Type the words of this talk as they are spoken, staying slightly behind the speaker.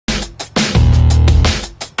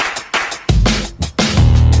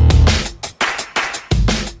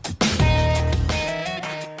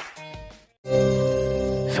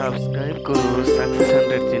করো success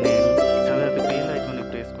hundred channel, সাথে সাথে বেল আইকনে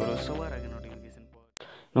প্রেস করো সবার আগে নোটিফিকেশন পাওয়ার।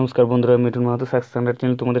 নমস্কার বন্ধুরা, Mithun Mahato success hundred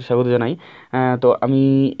channel তোমাদের স্বাগত জানাই। তো আমি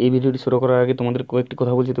এই ভিডিওটি শুরু করার আগে তোমাদের কয়েকটি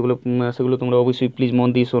কথা বলছি, সেগুলো তোমরা অবশ্যই প্লিজ মন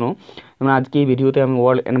দিয়ে শোনো। যেমন আজকে এই ভিডিওতে আমি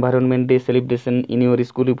world environment day celebration in your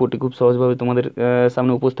school রিপোর্টটি খুব সহজভাবে তোমাদের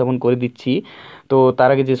সামনে উপস্থাপন করে দিচ্ছি। তো তার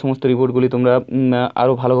আগে যে সমস্ত রিপোর্টগুলি তোমরা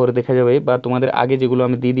আরও ভালো করে দেখা যাবে, বা তোমাদের আগে যেগুলো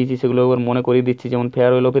আমি দিয়ে দিয়েছি সেগুলো আবার মনে করিয়ে দিচ্ছি, যেমন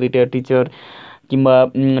ফেয়ারওয়েল অফ রিটায়ার্ড টিচার, কিংবা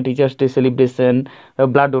teachers day celebration,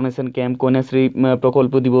 blood donation camp, Kanyashree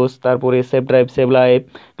প্রকল্প দিবস, তারপরে save drive save life,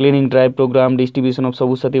 cleaning drive programme, distribution of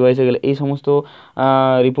সবুজ সাথী বাইসাইকেল, এই সমস্ত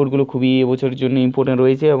রিপোর্টগুলো খুবই এবছরের জন্য ইম্পর্টেন্ট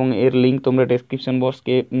রয়েছে এবং এর লিঙ্ক তোমরা ডেসক্রিপশন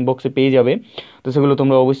বক্সে পেয়ে যাবে। তো সেগুলো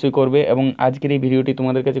তোমরা অবশ্যই করবে এবং আজকের এই ভিডিওটি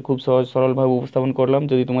তোমাদের কাছে খুব সহজ সরলভাবে উপস্থাপন করলাম।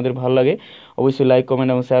 যদি তোমাদের ভালো লাগে অবশ্যই লাইক, কমেন্ট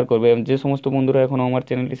এবং শেয়ার করবে। এবং যে সমস্ত বন্ধুরা এখনও আমার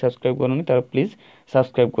চ্যানেলটি সাবস্ক্রাইব করেনি তারা প্লিজ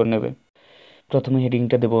সাবস্ক্রাইব করে নেবে। প্রথমে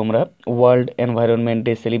হেডিংটা দেবো আমরা world environment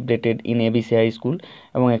day celebrated in ABC high school,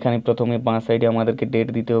 এবং এখানে প্রথমে বাঁ সাইডে আমাদেরকে ডেট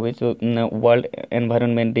দিতে হবে। তো ওয়ার্ল্ড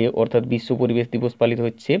এনভায়রনমেন্ট ডে অর্থাৎ বিশ্ব পরিবেশ দিবস পালিত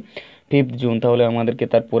হচ্ছে 5 জুন, তাহলে আমাদেরকে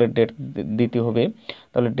তার পরের ডেট দিতে হবে।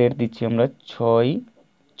 তাহলে ডেট দিচ্ছি আমরা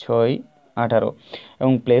 6/6/18,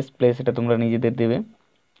 এবং প্লেস এটা তোমরা নিজেদের দেবে,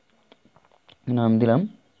 নাম দিলাম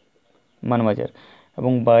মানবাজার।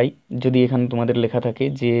 এবং বাই, যদি এখানে তোমাদের লেখা থাকে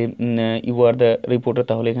যে ইউ আর দ্য রিপোর্টার,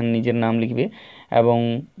 তাহলে এখানে নিজের নাম লিখবে, এবং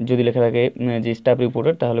যদি লেখা থাকে যে স্টাফ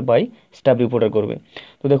রিপোর্টার, তাহলে বাই স্টাফ রিপোর্টার করবে।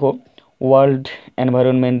 তো দেখো, world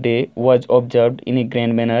environment day was observed in a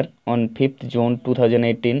grand manner on 5th June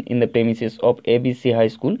 2018 in the premises of ABC high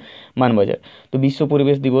school Manbazar. তো বিশ্ব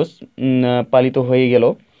পরিবেশ দিবস পালিত হয়ে গেল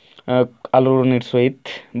আলোড়নের সহিত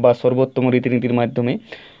বা সর্বোত্তম রীতিনীতির মাধ্যমে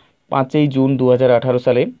 5ই জুন 2018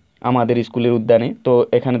 সালে আমাদের স্কুলের উদ্যানে। তো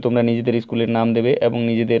এখানে তোমরা নিজেদের স্কুলের নাম দেবে এবং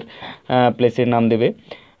নিজেদের প্লেসের নাম দেবে।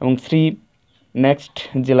 এবং নেক্সট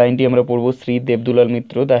যে লাইনটি আমরা পড়ব, শ্রী দেবদুলাল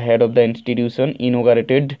মিত্র, the head of the institution,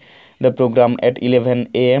 ইনোগারেটেড the programme at 11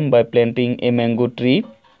 AM by planting a mango tree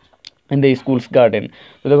in the schools garden.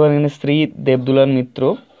 তো দেখো এখানে শ্রী দেবদুলাল মিত্র,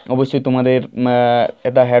 অবশ্যই তোমাদের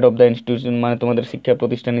the head of the institution মানে তোমাদের শিক্ষা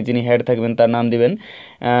প্রতিষ্ঠানে যিনি হেড থাকবেন তার নাম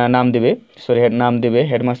দেবে,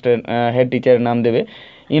 হেডমাস্টার হেড টিচারের নাম দেবে।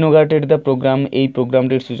 ইনোগ্রেটেড দ্য প্রোগ্রাম, এই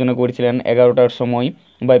প্রোগ্রামটির সূচনা করেছিলেন 11টার সময়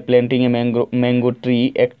by planting a mango tree,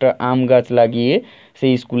 একটা আম গাছ লাগিয়ে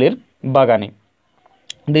সেই স্কুলের বাগানে।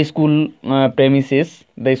 The school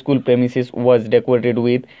premises was decorated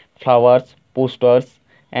with flowers, posters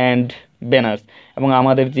and banners. এবং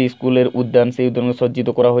আমাদের যে স্কুলের উদ্যান, সেই উদ্যানকে সজ্জিত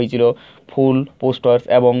করা হয়েছিল ফুল, পোস্টার্স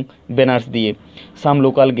এবং ব্যানার্স দিয়ে। সাম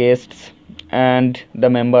local guests and the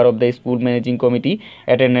member of the school managing committee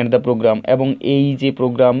attended the programme. এবং এই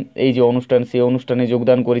যে অনুষ্ঠান, সেই অনুষ্ঠানে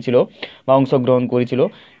যোগদান করেছিল বা অংশগ্রহণ করেছিল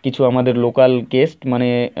কিছু আমাদের লোকাল গেস্ট, মানে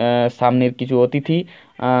সামনের কিছু অতিথি,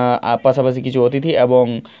 পাশাপাশি কিছু অতিথি, এবং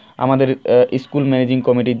আমাদের স্কুল ম্যানেজিং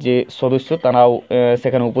কমিটির যে সদস্য তারাও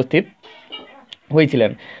সেখানে উপস্থিত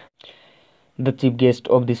হয়েছিলেন। The chief guest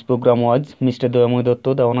of this programme was mister দয়াময় Dutta,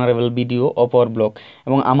 the honourable BDO of our block.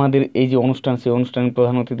 এবং আমাদের এই যে অনুষ্ঠান, সেই অনুষ্ঠানের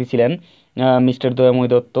প্রধান অতিথি ছিলেন মিস্টার দয়াময়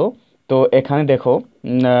দত্ত। তো এখানে দেখো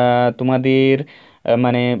তোমাদের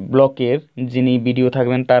মানে ব্লকের যিনি বিডিও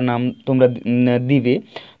থাকবেন তার নাম তোমরা দিবে।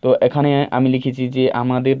 তো এখানে আমি লিখেছি যে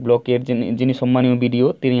আমাদের ব্লকের যিনি সম্মানীয় বিডিও,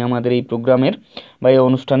 তিনি আমাদের এই প্রোগ্রামের বা এই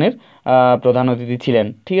অনুষ্ঠানের প্রধান অতিথি ছিলেন।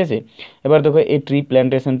 ঠিক আছে, এবার দেখো, এই tree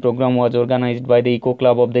plantation programme was organised by the eco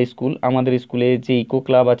club of the school. আমাদের স্কুলে যে ইকো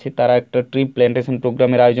ক্লাব আছে তারা একটা ট্রি প্ল্যান্টেশন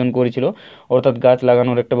প্রোগ্রামের আয়োজন করেছিল, অর্থাৎ গাছ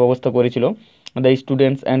লাগানোর একটা ব্যবস্থা করেছিল। The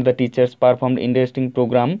students and the teachers performed interesting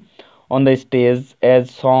programme on the stage as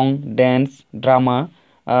song, dance, drama,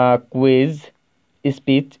 quiz,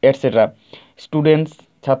 speech etcetera. Students,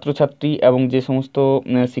 ছাত্রছাত্রী এবং যে সমস্ত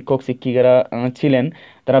শিক্ষক শিক্ষিকারা ছিলেন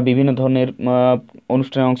তারা বিভিন্ন ধরনের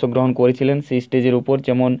অনুষ্ঠানে অংশগ্রহণ করেছিলেন সেই স্টেজের উপর,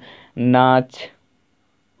 যেমন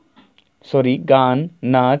গান,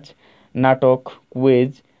 নাচ, নাটক,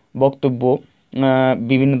 কুইজ, বক্তব্য,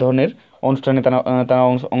 বিভিন্ন ধরনের অনুষ্ঠানে তারা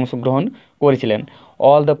অংশগ্রহণ করেছিলেন।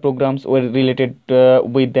 All the programs war related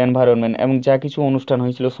with the environment. এবং যা কিছু অনুষ্ঠান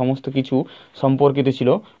হয়েছিল সমস্ত কিছু সম্পর্কিত ছিল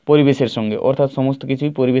পরিবেশের সঙ্গে, অর্থাৎ সমস্ত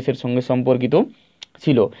কিছুই পরিবেশের সঙ্গে সম্পর্কিত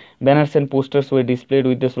ছিল। Banners and posters war displayed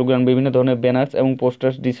with the slogan. বিভিন্ন ধরনের ব্যানার্স এবং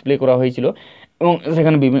পোস্টার্স ডিসপ্লে করা হয়েছিল এবং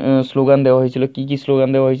সেখানে বিভিন্ন স্লোগান দেওয়া হয়েছিল। কী কী স্লোগান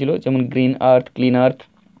দেওয়া হয়েছিল, যেমন গ্রিন আর্থ, ক্লিন আর্থ,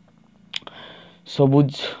 সবুজ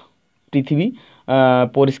পৃথিবী,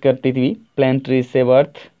 পরিষ্কার পৃথিবী, প্ল্যান্ট ট্রি সেভ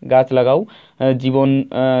আর্থ, গাছ লাগাও, জীবন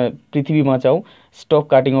পৃথিবী বাঁচাও, স্টপ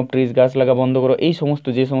কাটিং অফ ট্রিজ, গাছ লাগা বন্ধ করো, এই সমস্ত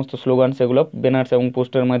যে সমস্ত স্লোগান সেগুলো ব্যানার্স এবং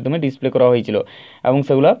পোস্টারের মাধ্যমে ডিসপ্লে করা হয়েছিল এবং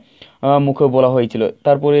সেগুলো মুখেও বলা হয়েছিল।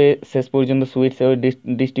 তারপরে শেষ পর্যন্ত সুইটস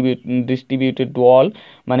ডিস্ট্রিবিউটেড টু অল,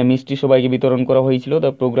 মানে মিষ্টি সবাইকে বিতরণ করা হয়েছিল।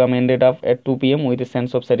 The programme ended up at 2 PM with a sense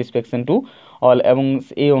of satisfaction to all, এবং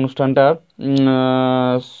এই অনুষ্ঠানটা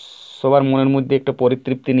সবার মনের মধ্যে একটা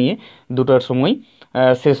পরিতৃপ্তি নিয়ে 2টার সময়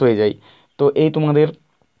শেষ হয়ে যায়। তো এই তোমাদের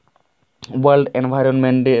world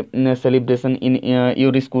environment day celebration in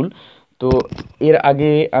your school. তো এর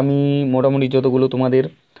আগে আমি মোটামুটি যতগুলো তোমাদের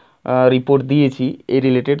রিপোর্ট দিয়েছি এই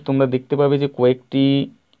রিলেটেড, তোমরা দেখতে পাবে যে কয়েকটি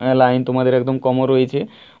লাইন তোমাদের একদম কমন রয়েছে।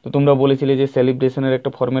 তো তোমরা বলেছিলে যে সেলিব্রেশনের একটা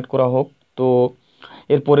ফরম্যাট করা হোক, তো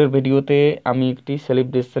এর পরের ভিডিওতে আমি একটি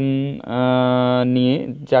সেলিব্রেশন নিয়ে,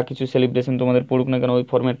 যা কিছু সেলিব্রেশন তোমাদের পড়ুক না কেন ওই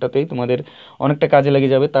ফরম্যাটটাতেই তোমাদের অনেকটা কাজে লেগে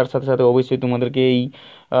যাবে। তার সাথে সাথে অবশ্যই তোমাদেরকে এই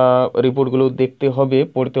রিপোর্টগুলো দেখতে হবে,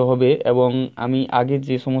 পড়তে হবে, এবং আমি আগে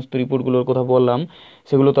যে সমস্ত রিপোর্টগুলোর কথা বললাম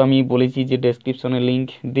সেগুলো তো আমি বলেছি যে ডেসক্রিপশনে লিঙ্ক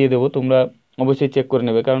দিয়ে দেবো, তোমরা অবশ্যই চেক করে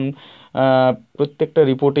নেবে, কারণ প্রত্যেকটা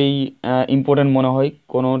রিপোর্টেই ইম্পর্ট্যান্ট মনে হয়,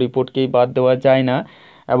 কোনো রিপোর্টকেই বাদ দেওয়া যায় না।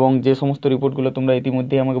 এবং যে সমস্ত রিপোর্টগুলো তোমরা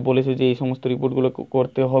ইতিমধ্যেই আমাকে বলেছো যে এই সমস্ত রিপোর্টগুলো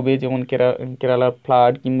করতে হবে, যেমন কেরালার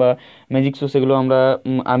ফ্লাড কিংবা ম্যাজিক শো, সেগুলো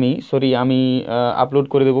আমি আপলোড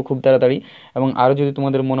করে দেবো খুব তাড়াতাড়ি। এবং আরও যদি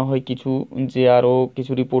তোমাদের মনে হয় কিছু, যে আরও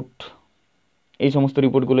কিছু রিপোর্ট, এই সমস্ত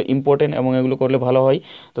রিপোর্টগুলো ইম্পর্টেন্ট এবং এগুলো করলে ভালো হয়,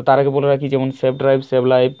 তো তার আগে বলে রাখি যেমন save drive save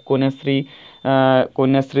life,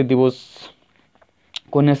 Kanyashree দিবস,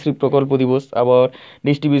 কন্যাশ্রী প্রকল্প দিবস, আবার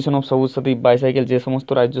ডিস্ট্রিবিউশন অফ সবুজ সাথী বাইসাইকেল, যে সমস্ত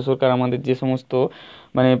রাজ্য সরকার আমাদের যে সমস্ত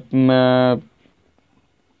মানে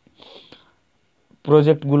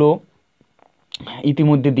প্রজেক্টগুলো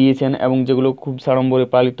ইতিমধ্যে দিয়েছেন এবং যেগুলো খুব সাড়ম্বরে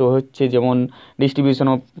পালিত হচ্ছে, যেমন ডিস্ট্রিবিউশন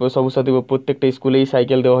অফ সবুজ সাথী, প্রত্যেকটা স্কুলেই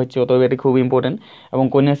সাইকেল দেওয়া হচ্ছে, অতএব এটি খুব ইম্পর্টেন্ট। এবং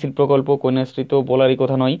কন্যাশ্রী প্রকল্প, কন্যাশ্রী তো বলারই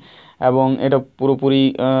কথা নয়, এবং এটা পুরোপুরি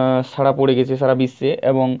সাড়া পড়ে গেছে সারা বিশ্বে।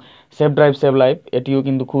 এবং সেভ ড্রাইভ সেভ লাইফ, এটিও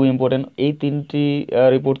কিন্তু খুব ইম্পর্টেন্ট। এই তিনটি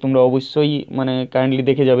রিপোর্ট তোমরা অবশ্যই মানে কাইন্ডলি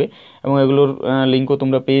দেখে যাবে এবং এগুলোর লিঙ্কও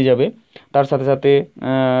তোমরা পেয়ে যাবে। তার সাথে সাথে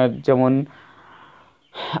যেমন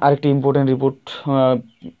আরেকটি important report,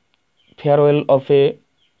 farewell of a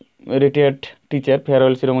retired teacher,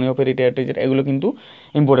 farewell ceremony of a retired teacher, এগুলো কিন্তু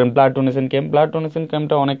important. Blood donation camp, blood donation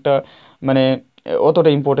ক্যাম্পটা অনেকটা মানে অতটা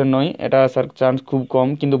ইম্পর্টেন্ট নয়, এটা আসার চান্স খুব কম,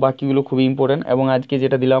 কিন্তু বাকিগুলো খুবই ইম্পর্টেন্ট। এবং আজকে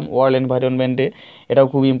যেটা দিলাম ওয়ার্ল্ড এনভায়রনমেন্ট ডে, এটাও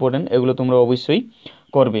খুবই ইম্পর্টেন্ট, এগুলো তোমরা অবশ্যই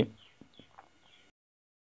করবে।